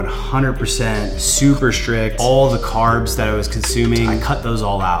100% super strict. All the carbs that I was consuming, I cut those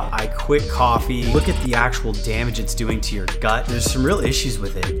all out. I quit coffee. Look at the actual damage it's doing to your gut. There's some real issues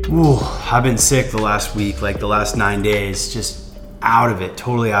with it. Ooh, I've been sick the last week, like the last 9 days, just out of it,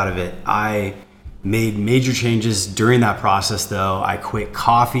 totally out of it. I made major changes during that process though. I quit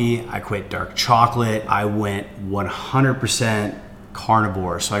coffee, I quit dark chocolate. I went 100%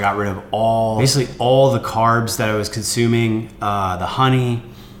 carnivore. So I got rid of basically all the carbs that I was consuming, the honey,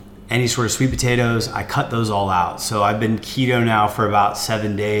 any sort of sweet potatoes, I cut those all out. So I've been keto now for about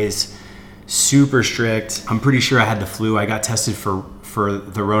 7 days, super strict. I'm pretty sure I had the flu. I got tested for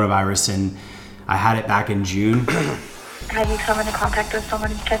the coronavirus and I had it back in June. Have you come into contact with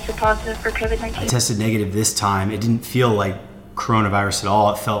someone who tested positive for COVID-19? I tested negative this time. It didn't feel like coronavirus at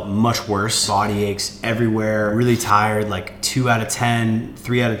all. It felt much worse. Body aches everywhere, really tired, like 2 out of 10,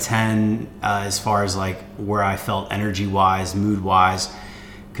 3 out of 10, as far as like where I felt energy-wise, mood-wise.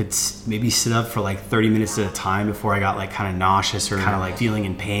 Could maybe sit up for like 30 minutes at a time before I got like kind of nauseous or kind of like feeling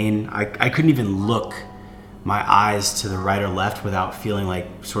in pain. I couldn't even look my eyes to the right or left without feeling like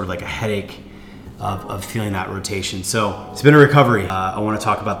sort of like a headache of feeling that rotation. So it's been a recovery. I want to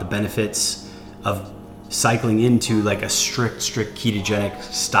talk about the benefits of cycling into like a strict ketogenic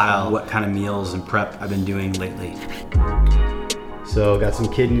style, what kind of meals and prep I've been doing lately. So got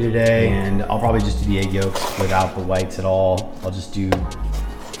some kidney today and I'll probably just do the egg yolks without the whites at all. I'll just do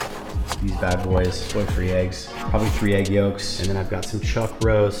these bad boys, soy-free eggs, probably 3 egg yolks. And then I've got some chuck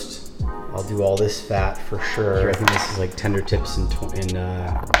roast. I'll do all this fat for sure. Here, I think this is like tender tips and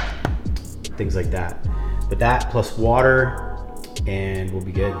things like that. But that plus water and we'll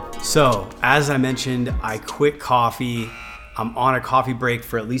be good. So as I mentioned, I quit coffee. I'm on a coffee break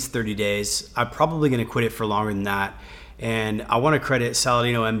for at least 30 days. I'm probably gonna quit it for longer than that. And I want to credit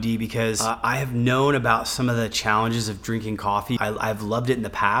Saladino MD because I have known about some of the challenges of drinking coffee. I've loved it in the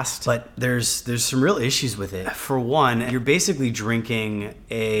past, but there's some real issues with it. For one, you're basically drinking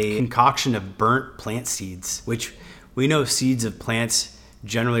a concoction of burnt plant seeds, which we know seeds of plants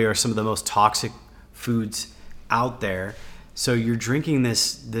generally are some of the most toxic foods out there. So you're drinking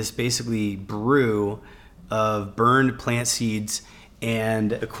this basically brew of burned plant seeds, and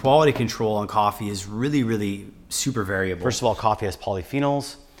the quality control on coffee is really super variable. First of all, coffee has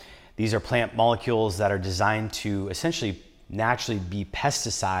polyphenols. These are plant molecules that are designed to essentially naturally be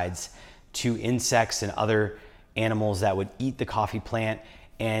pesticides to insects and other animals that would eat the coffee plant.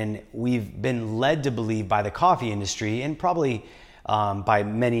 And we've been led to believe by the coffee industry and probably by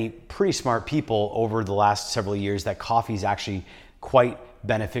many pretty smart people over the last several years that coffee is actually quite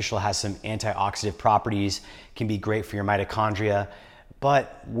beneficial, has some antioxidant properties, can be great for your mitochondria.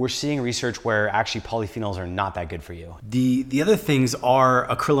 But we're seeing research where actually polyphenols are not that good for you. The other things are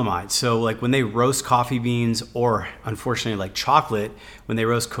acrylamide. So like when they roast coffee beans, or unfortunately like chocolate, when they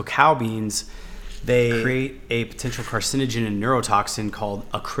roast cacao beans, they create a potential carcinogen and neurotoxin called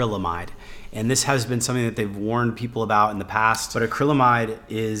acrylamide. And this has been something that they've warned people about in the past. But acrylamide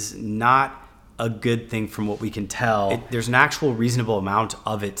is not a good thing from what we can tell. There's an actual reasonable amount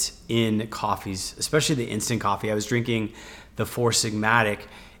of it in coffees, especially the instant coffee. I was drinking the Four Sigmatic,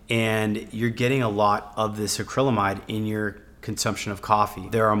 and you're getting a lot of this acrylamide in your consumption of coffee.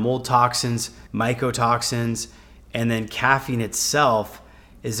 There are mold toxins, mycotoxins, and then caffeine itself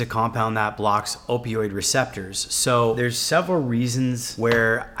is a compound that blocks opioid receptors. So there's several reasons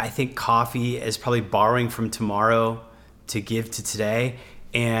where I think coffee is probably borrowing from tomorrow to give to today,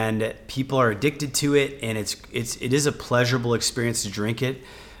 and people are addicted to it, and it is a pleasurable experience to drink it,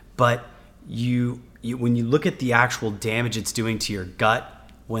 but when you look at the actual damage it's doing to your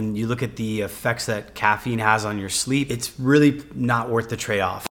gut, when you look at the effects that caffeine has on your sleep, it's really not worth the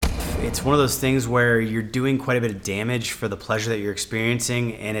trade-off. It's one of those things where you're doing quite a bit of damage for the pleasure that you're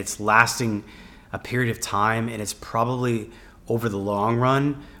experiencing, and it's lasting a period of time, and it's probably over the long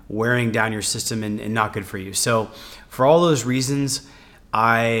run wearing down your system and not good for you. So for all those reasons,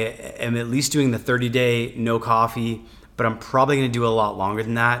 I am at least doing the 30-day no coffee, but I'm probably gonna do a lot longer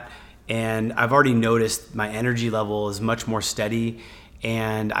than that. And I've already noticed my energy level is much more steady,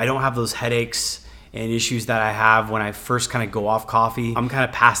 and I don't have those headaches and issues that I have when I first kind of go off coffee. I'm kind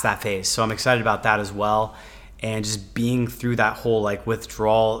of past that phase, so I'm excited about that as well. And just being through that whole like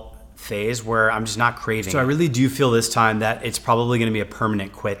withdrawal phase where I'm just not craving. So I really do feel this time that it's probably gonna be a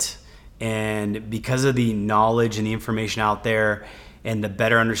permanent quit. And because of the knowledge and the information out there and the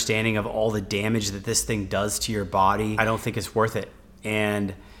better understanding of all the damage that this thing does to your body, I don't think it's worth it.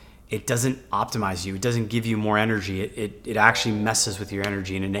 And it doesn't optimize you. It doesn't give you more energy. It actually messes with your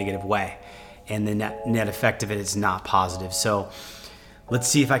energy in a negative way. And the net effect of it is not positive. So let's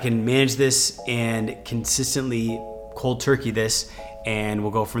see if I can manage this and consistently cold turkey this and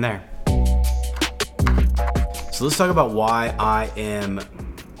we'll go from there. So let's talk about why I am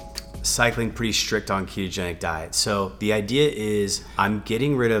cycling pretty strict on ketogenic diet. So the idea is I'm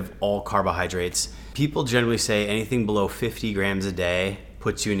getting rid of all carbohydrates. People generally say anything below 50 grams a day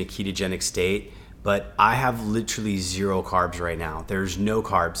puts you in a ketogenic state, but I have literally 0 carbs right now. There's no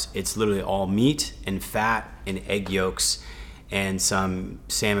carbs. It's literally all meat and fat and egg yolks and some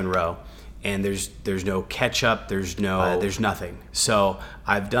salmon roe. And there's no ketchup, there's nothing. So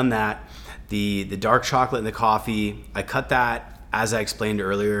I've done that. The dark chocolate and the coffee, I cut that, as I explained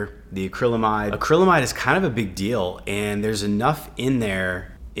earlier. The acrylamide is kind of a big deal, and there's enough in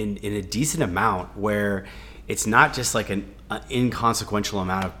there in a decent amount where it's not just like an inconsequential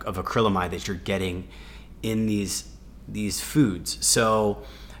amount of acrylamide that you're getting in these foods. So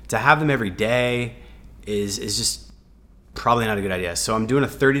to have them every day is just probably not a good idea. So I'm doing a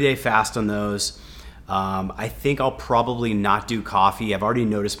 30-day fast on those. I think I'll probably not do coffee. I've already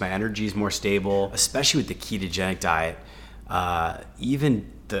noticed my energy is more stable, especially with the ketogenic diet.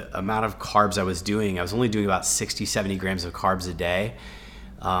 Even the amount of carbs I was only doing about 60, 70 grams of carbs a day.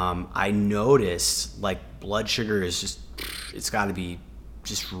 I noticed like blood sugar is it's got to be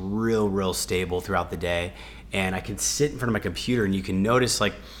just real stable throughout the day. And I can sit in front of my computer and you can notice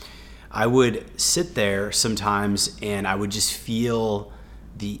like I would sit there sometimes and I would just feel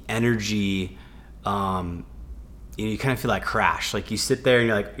the energy. You kind of feel like crash. Like you sit there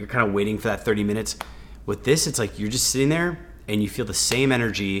and you're kind of waiting for that 30 minutes. With this, it's like you're just sitting there and you feel the same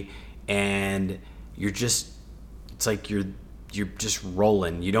energy and it's like you're just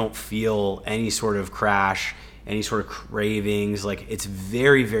rolling. You don't feel any sort of crash, any sort of cravings. Like it's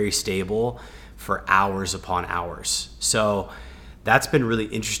very, very stable for hours upon hours. So that's been really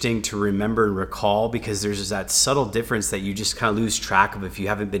interesting to remember and recall, because there's that subtle difference that you just kind of lose track of if you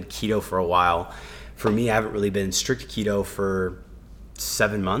haven't been keto for a while. For me, I haven't really been strict keto for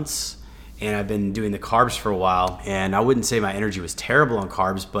 7 months, and I've been doing the carbs for a while, and I wouldn't say my energy was terrible on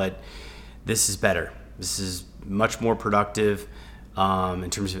carbs, but this is better. This is much more productive in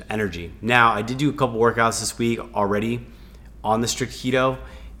terms of energy. Now, I did do a couple workouts this week already on the strict keto,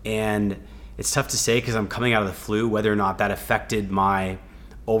 and it's tough to say because I'm coming out of the flu whether or not that affected my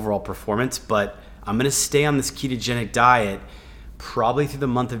overall performance, but I'm going to stay on this ketogenic diet probably through the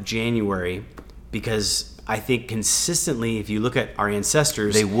month of January, because I think consistently, if you look at our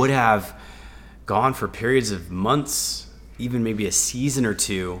ancestors, they would have gone for periods of months, even maybe a season or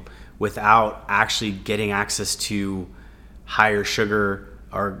two, without actually getting access to higher sugar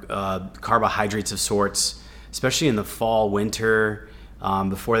or carbohydrates of sorts, especially in the fall, winter,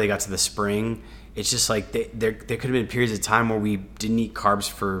 before they got to the spring. It's just like there could have been periods of time where we didn't eat carbs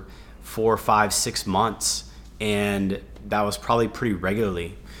for 4, 5, 6 months, and that was probably pretty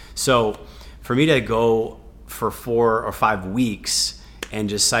regularly. So for me to go for 4 or 5 weeks and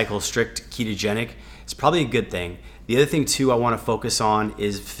just cycle strict ketogenic, it's probably a good thing. The other thing too I want to focus on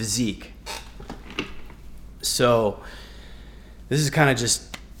is physique. So this is kind of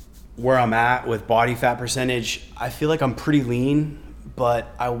just where I'm at with body fat percentage. I feel like I'm pretty lean,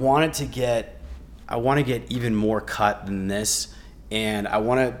 but I want to get even more cut than this, and I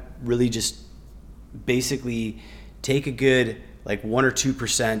want to really just basically take a good like 1 or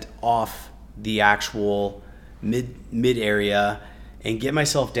 2% off the actual mid area and get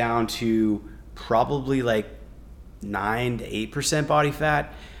myself down to probably like 9 to 8% body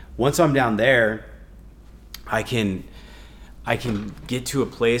fat. Once I'm down there, I can get to a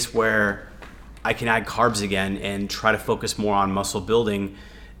place where I can add carbs again and try to focus more on muscle building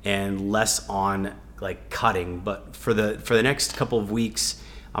and less on like cutting. But for the next couple of weeks,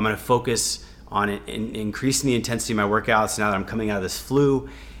 I'm going to focus on increasing the intensity of my workouts now that I'm coming out of this flu,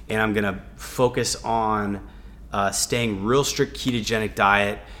 and I'm going to focus on staying real strict ketogenic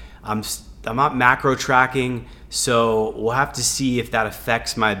diet. I'm not macro tracking, so we'll have to see if that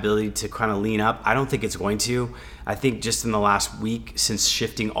affects my ability to kind of lean up. I don't think it's going to. I think just in the last week since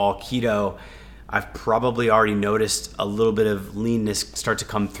shifting all keto, I've probably already noticed a little bit of leanness start to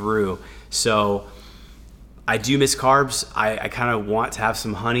come through. So I do miss carbs. I kind of want to have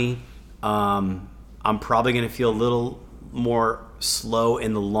some honey. I'm probably going to feel a little more slow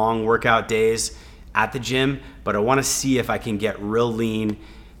in the long workout days at the gym, but I want to see if I can get real lean,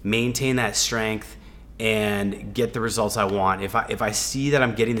 maintain that strength, and get the results I want. If I see that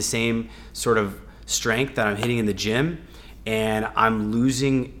I'm getting the same sort of strength that I'm hitting in the gym, and I'm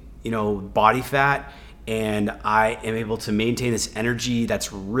losing, body fat, and I am able to maintain this energy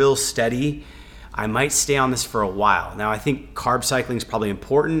that's real steady, I might stay on this for a while. Now, I think carb cycling is probably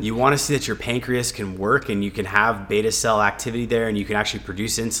important. You want to see that your pancreas can work and you can have beta cell activity there, and you can actually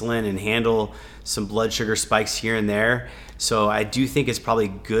produce insulin and handle some blood sugar spikes here and there. So I do think it's probably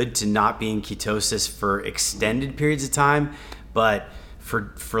good to not be in ketosis for extended periods of time, but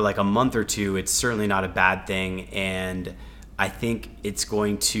for like a month or two, it's certainly not a bad thing. And I think it's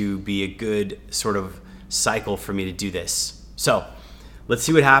going to be a good sort of cycle for me to do this. So let's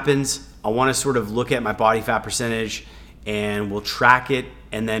see what happens. I want to sort of look at my body fat percentage, and we'll track it,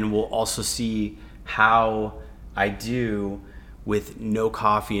 and then we'll also see how I do with no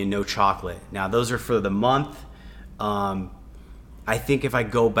coffee and no chocolate. Now, those are for the month. I think if I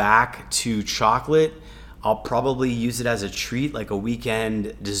go back to chocolate, I'll probably use it as a treat, like a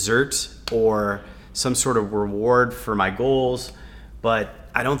weekend dessert or some sort of reward for my goals, but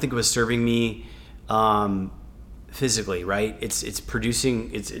I don't think it was serving me physically, right? It's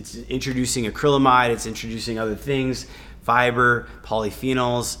introducing acrylamide, it's introducing other things, fiber,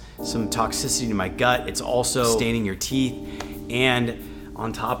 polyphenols, some toxicity to my gut. It's also staining your teeth, and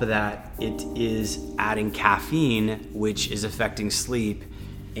on top of that, it is adding caffeine, which is affecting sleep.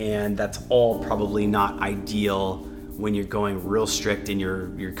 And that's all probably not ideal when you're going real strict and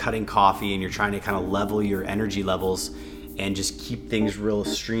you're cutting coffee and you're trying to kind of level your energy levels and just keep things real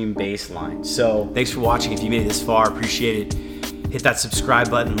stream baseline. So thanks for watching. If you made it this far, appreciate it. Hit that subscribe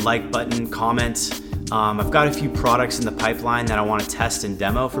button, like button, comment. I've got a few products in the pipeline that I want to test and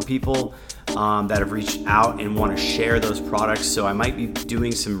demo for people that have reached out and want to share those products. So I might be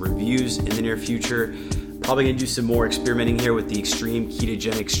doing some reviews in the near future. Probably gonna do some more experimenting here with the extreme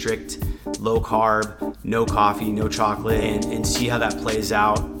ketogenic, strict, low carb, no coffee, no chocolate, and see how that plays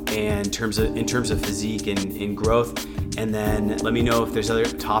out in terms of physique and growth. And then let me know if there's other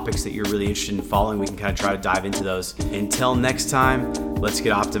topics that you're really interested in following. We can kind of try to dive into those. Until next time, let's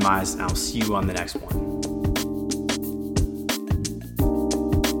get optimized, and I'll see you on the next one.